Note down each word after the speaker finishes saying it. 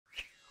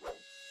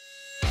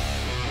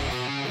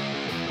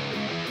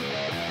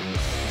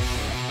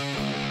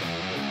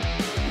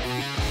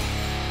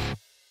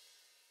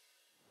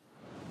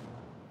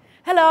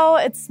Hello,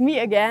 it's me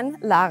again,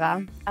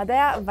 Lara. Are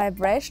there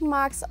vibration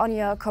marks on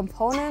your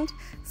component,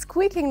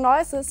 squeaking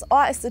noises,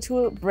 or is the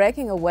tool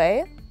breaking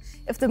away?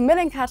 If the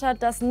milling cutter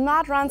does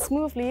not run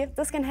smoothly,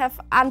 this can have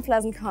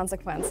unpleasant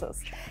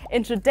consequences.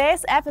 In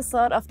today's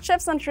episode of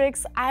Tips and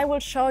Tricks, I will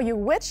show you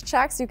which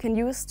chucks you can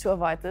use to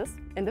avoid this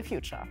in the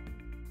future.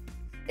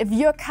 If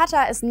your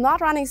cutter is not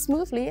running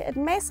smoothly, it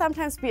may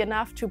sometimes be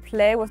enough to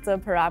play with the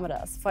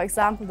parameters, for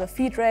example the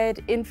feed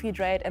rate, infeed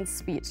rate and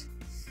speed.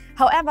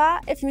 However,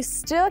 if you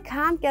still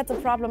can't get the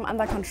problem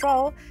under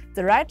control,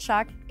 the right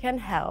chuck can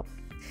help.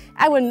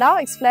 I will now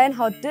explain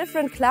how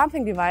different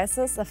clamping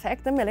devices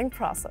affect the milling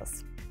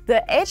process.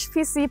 The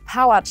HPC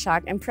Power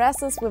Chuck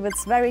impresses with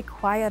its very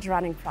quiet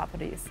running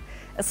properties.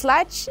 A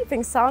slight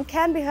cheeping sound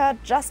can be heard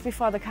just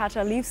before the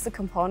cutter leaves the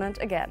component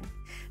again.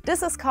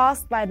 This is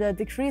caused by the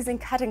decreasing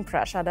cutting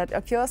pressure that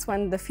occurs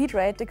when the feed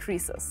rate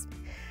decreases.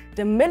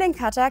 The milling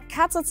cutter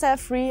cuts itself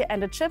free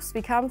and the chips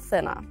become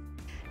thinner.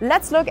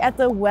 Let's look at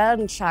the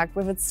Weldon chuck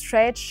with its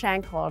straight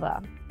shank holder.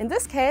 In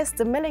this case,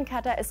 the milling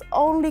cutter is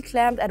only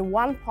clamped at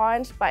one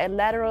point by a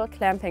lateral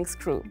clamping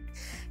screw.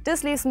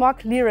 This leaves more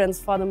clearance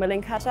for the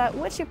milling cutter,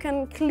 which you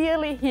can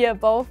clearly hear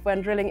both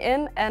when drilling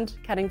in and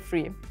cutting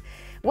free.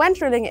 When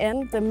drilling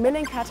in, the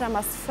milling cutter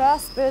must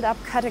first build up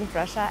cutting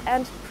pressure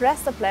and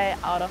press the play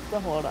out of the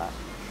holder.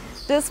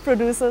 This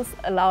produces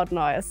a loud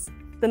noise.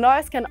 The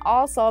noise can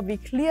also be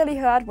clearly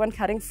heard when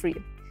cutting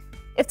free.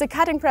 If the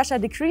cutting pressure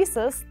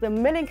decreases, the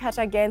milling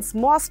cutter gains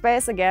more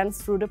space again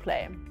through the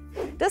play.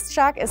 This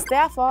chuck is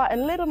therefore a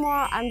little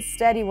more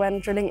unsteady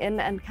when drilling in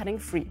and cutting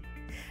free.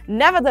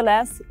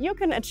 Nevertheless, you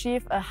can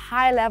achieve a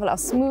high level of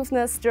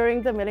smoothness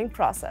during the milling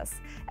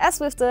process, as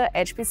with the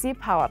HPC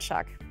Power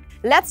Chuck.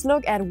 Let's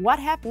look at what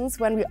happens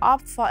when we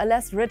opt for a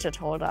less rigid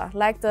holder,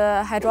 like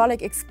the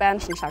hydraulic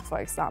expansion chuck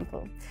for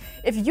example.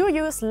 If you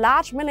use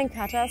large milling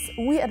cutters,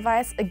 we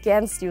advise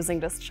against using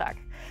this chuck.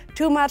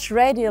 Too much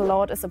radial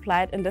load is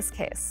applied in this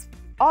case.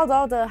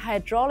 Although the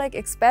hydraulic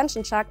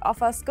expansion chuck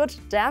offers good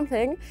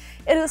damping,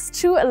 it is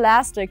too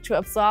elastic to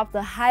absorb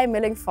the high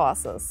milling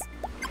forces.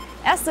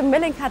 As the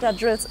milling cutter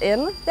drills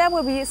in, there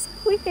will be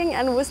squeaking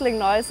and whistling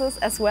noises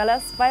as well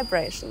as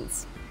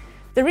vibrations.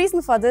 The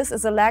reason for this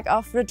is a lack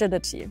of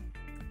rigidity.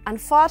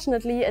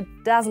 Unfortunately, it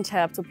doesn't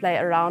help to play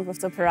around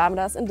with the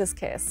parameters in this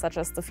case, such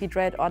as the feed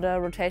rate or the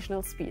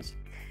rotational speed.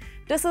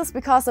 This is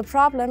because the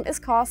problem is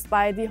caused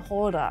by the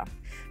holder.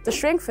 The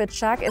shrink fit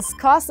chuck is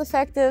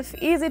cost-effective,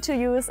 easy to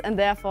use and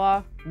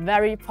therefore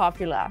very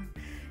popular.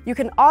 You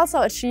can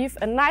also achieve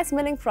a nice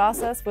milling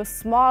process with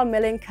small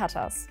milling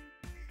cutters.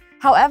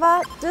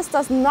 However, this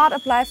does not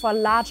apply for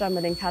larger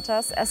milling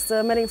cutters as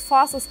the milling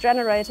forces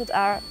generated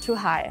are too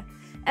high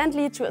and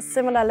lead to a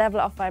similar level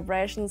of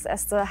vibrations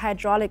as the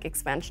hydraulic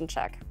expansion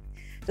chuck.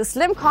 The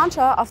slim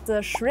contour of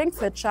the shrink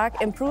fit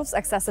chuck improves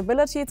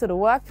accessibility to the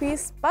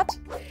workpiece, but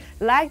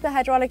like the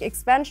hydraulic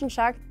expansion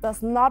chuck,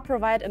 does not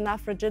provide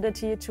enough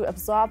rigidity to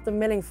absorb the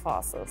milling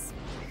forces.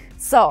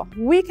 So,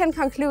 we can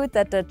conclude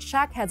that the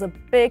chuck has a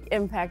big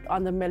impact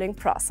on the milling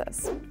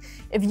process.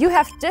 If you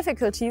have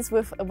difficulties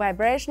with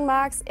vibration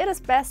marks, it is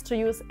best to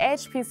use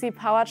HPC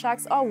Power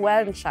Chucks or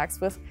Weldon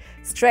chucks with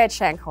straight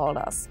shank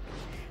holders.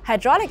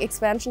 Hydraulic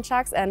expansion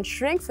chucks and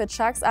shrink fit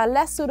chucks are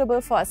less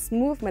suitable for a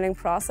smooth milling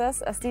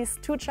process as these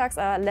two chucks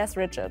are less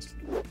rigid.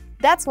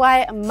 That's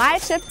why my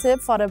tip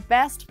for the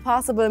best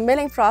possible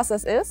milling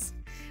process is: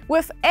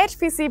 with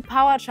HPC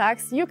Power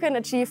Chucks you can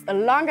achieve a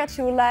longer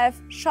tool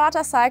life,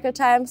 shorter cycle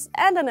times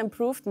and an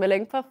improved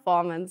milling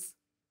performance.